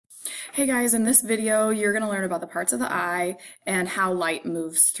Hey guys, in this video you're going to learn about the parts of the eye and how light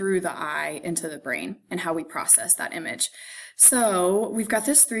moves through the eye into the brain and how we process that image. So we've got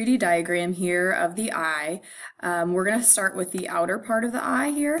this 3D diagram here of the eye. We're going to start with the outer part of the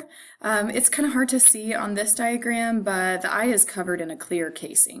eye here. It's kind of hard to see on this diagram, but the eye is covered in a clear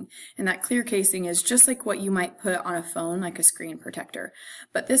casing. And that clear casing is just like what you might put on a phone, like a screen protector.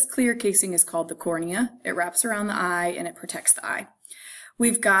 But this clear casing is called the cornea. It wraps around the eye and it protects the eye.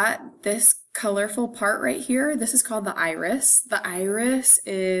 We've got this colorful part right here. This is called the iris. The iris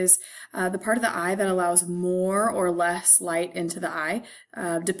is the part of the eye that allows more or less light into the eye,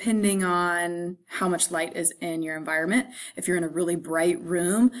 depending on how much light is in your environment. If you're in a really bright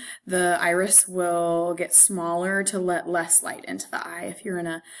room, the iris will get smaller to let less light into the eye. If you're in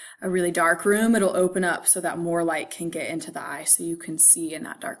a really dark room, it'll open up so that more light can get into the eye so you can see in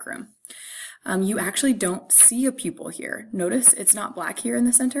that dark room. You actually don't see a pupil here. Notice it's not black here in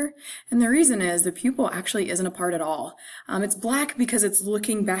the center. And the reason is the pupil actually isn't a part at all. It's black because it's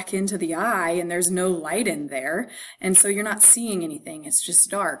looking back into the eye and there's no light in there. And so you're not seeing anything. It's just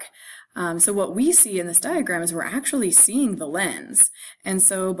dark. So what we see in this diagram is we're actually seeing the lens. And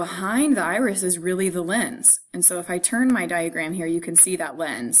so behind the iris is really the lens. And so if I turn my diagram here, you can see that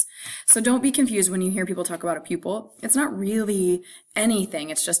lens. So don't be confused when you hear people talk about a pupil. It's not really anything,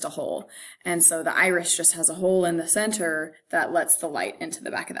 it's just a hole. And so the iris just has a hole in the center that lets the light into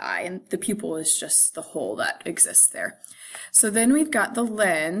the back of the eye, and the pupil is just the hole that exists there. So then we've got the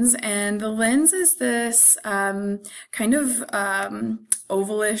lens, and the lens is this kind of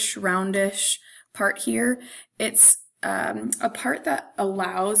ovalish, roundish part here. It's a part that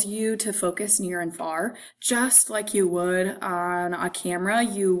allows you to focus near and far, just like you would on a camera.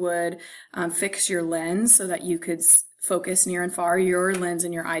 You would fix your lens so that you could focus near and far. Your lens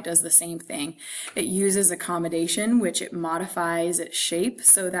in your eye does the same thing. It uses accommodation, which it modifies its shape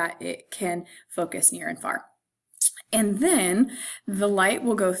so that it can focus near and far. And then the light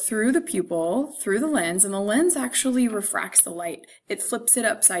will go through the pupil, through the lens, and the lens actually refracts the light. It flips it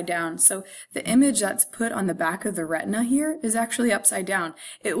upside down. So the image that's put on the back of the retina here is actually upside down.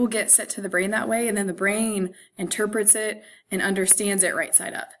 It will get sent to the brain that way, and then the brain interprets it and understands it right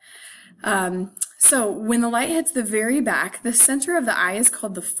side up. So when the light hits the very back, the center of the eye is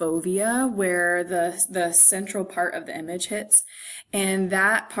called the fovea, where the central part of the image hits. And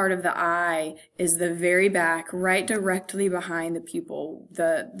that part of the eye is the very back, right directly behind the pupil.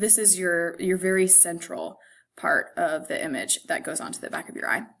 This is your very central part of the image that goes onto the back of your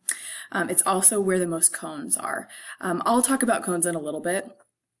eye. It's also where the most cones are. I'll talk about cones in a little bit.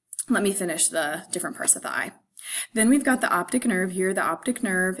 Let me finish the different parts of the eye. Then we've got the optic nerve here. The optic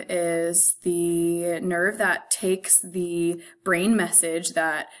nerve is the nerve that takes the brain message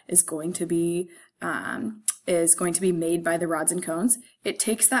that is going to be made by the rods and cones. It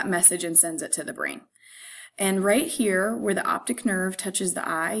takes that message and sends it to the brain. And right here, where the optic nerve touches the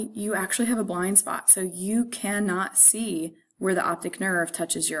eye, you actually have a blind spot, so you cannot see where the optic nerve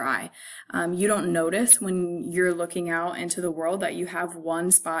touches your eye. You don't notice when you're looking out into the world that you have one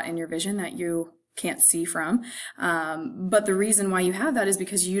spot in your vision that you can't see from, but the reason why you have that is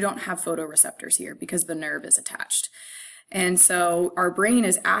because you don't have photoreceptors here, because the nerve is attached. And so our brain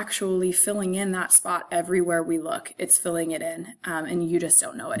is actually filling in that spot everywhere we look. It's filling it in, and you just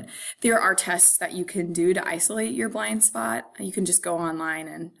don't know it. There are tests that you can do to isolate your blind spot. You can just go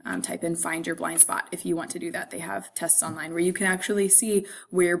online and type in "find your blind spot" if you want to do that. They have tests online where you can actually see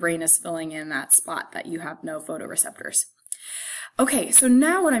where your brain is filling in that spot that you have no photoreceptors. Okay, so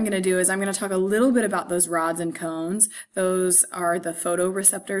now what I'm going to do is I'm going to talk a little bit about those rods and cones. Those are the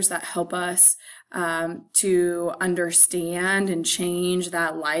photoreceptors that help us to understand and change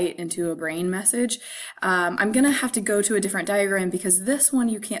that light into a brain message. I'm going to have to go to a different diagram because this one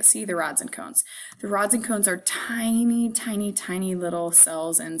you can't see the rods and cones. The rods and cones are tiny, tiny, tiny little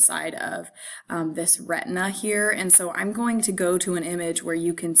cells inside of this retina here, and so I'm going to go to an image where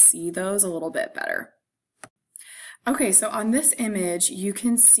you can see those a little bit better. Okay, so on this image, you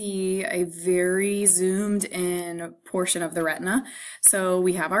can see a very zoomed in portion of the retina. So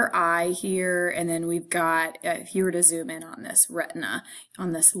we have our eye here, and then we've got, if you were to zoom in on this retina,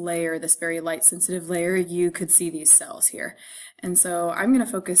 on this layer, this very light sensitive layer, you could see these cells here. And so I'm going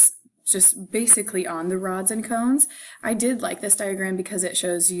to focus just basically on the rods and cones. I did like this diagram because it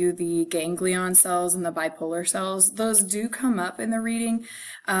shows you the ganglion cells and the bipolar cells. Those do come up in the reading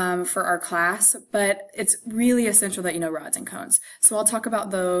for our class, but it's really essential that you know rods and cones. So I'll talk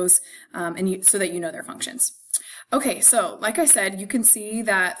about those so that you know their functions. Okay, so like I said, you can see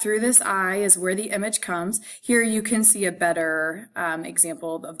that through this eye is where the image comes. Here you can see a better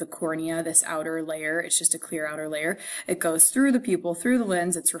example of the cornea, this outer layer. It's just a clear outer layer. It goes through the pupil, through the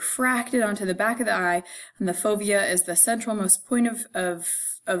lens. It's refracted onto the back of the eye, and the fovea is the centralmost point of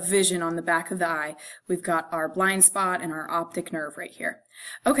vision on the back of the eye. We've got our blind spot and our optic nerve right here.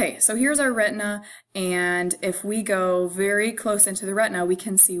 Okay, so here's our retina, and if we go very close into the retina, we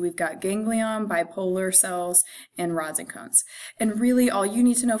can see we've got ganglion, bipolar cells, and rods and cones. And really all you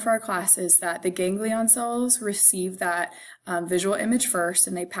need to know for our class is that the ganglion cells receive that visual image first,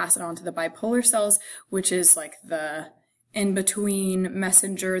 and they pass it on to the bipolar cells, which is like the in-between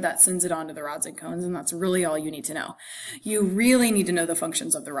messenger that sends it on to the rods and cones, and that's really all you need to know. You really need to know the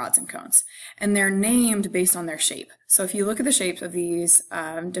functions of the rods and cones, and they're named based on their shape. So if you look at the shapes of these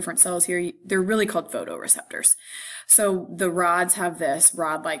different cells here, they're really called photoreceptors. So the rods have this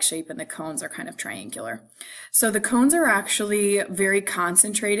rod-like shape, and the cones are kind of triangular. So the cones are actually very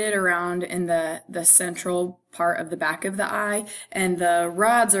concentrated around in the central part of the back of the eye, and the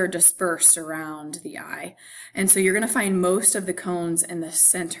rods are dispersed around the eye. And so you're going to find most of the cones in the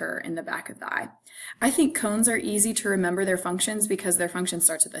center in the back of the eye. I think cones are easy to remember their functions because their function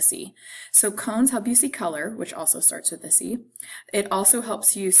starts with a C. So cones help you see color, which also starts with a C. It also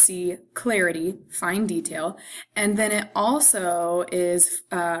helps you see clarity, fine detail, and then it also is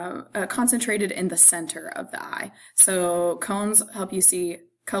concentrated in the center of the eye. So cones help you see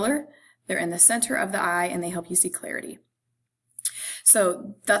color, they're in the center of the eye, and they help you see clarity.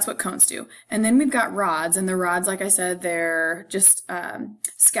 So that's what cones do. And then we've got rods, and the rods, like I said, they're just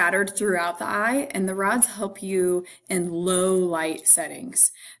scattered throughout the eye, and the rods help you in low light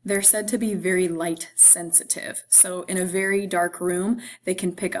settings. They're said to be very light sensitive. So in a very dark room, they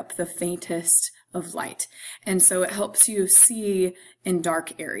can pick up the faintest of light. And so it helps you see in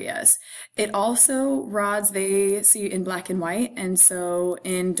dark areas. It also, rods, they see in black and white, and so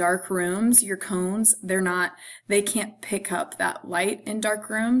in dark rooms, your cones, they can't pick up that light in dark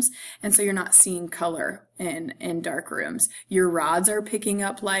rooms, and so you're not seeing color in dark rooms. Your rods are picking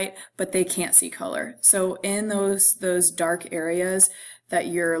up light, but they can't see color. So in those dark areas that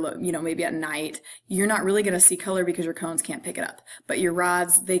you're, maybe at night, you're not really going to see color because your cones can't pick it up. But your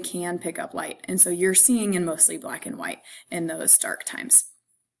rods, they can pick up light. And so you're seeing in mostly black and white in those dark times.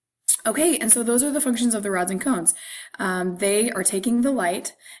 Okay, and so those are the functions of the rods and cones. They are taking the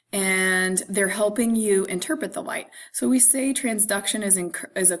light and they're helping you interpret the light. So we say transduction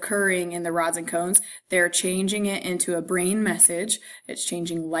is occurring in the rods and cones. They're changing it into a brain message. It's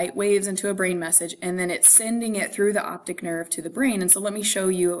changing light waves into a brain message, and then it's sending it through the optic nerve to the brain. And so let me show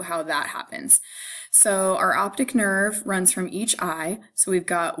you how that happens. So our optic nerve runs from each eye. So we've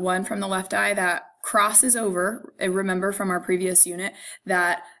got one from the left eye that crosses over. Remember from our previous unit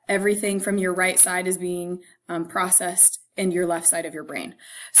that everything from your right side is being processed in your left side of your brain.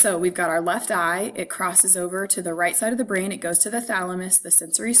 So we've got our left eye, it crosses over to the right side of the brain, it goes to the thalamus, the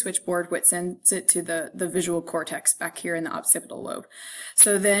sensory switchboard, which sends it to the visual cortex back here in the occipital lobe.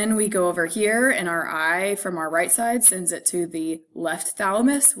 So then we go over here, and our eye from our right side sends it to the left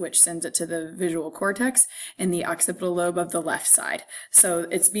thalamus, which sends it to the visual cortex in the occipital lobe of the left side. So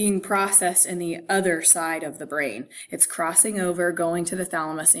it's being processed in the other side of the brain. It's crossing over, going to the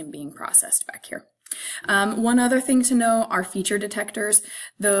thalamus, and being processed back here. One other thing to know are feature detectors.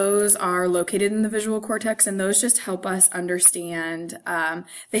 Those are located in the visual cortex, and those just help us understand,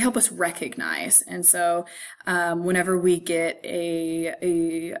 they help us recognize. And so whenever we get a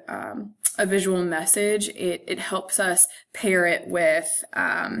visual message, it helps us pair it with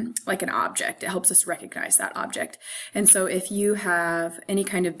like an object. It helps us recognize that object. And so if you have any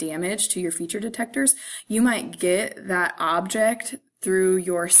kind of damage to your feature detectors, you might get that object through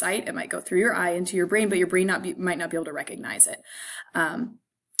your sight. It might go through your eye into your brain, but your brain might not be able to recognize it.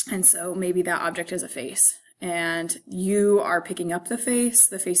 And so maybe that object is a face, and you are picking up the face.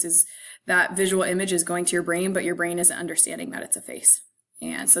 The face is, that visual image is going to your brain, but your brain isn't understanding that it's a face.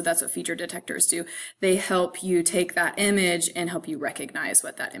 And so that's what feature detectors do. They help you take that image and help you recognize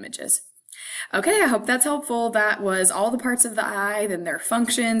what that image is. Okay, I hope that's helpful. That was all the parts of the eye, then their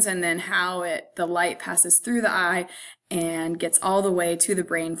functions, and then how the light passes through the eye and gets all the way to the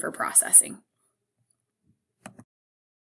brain for processing.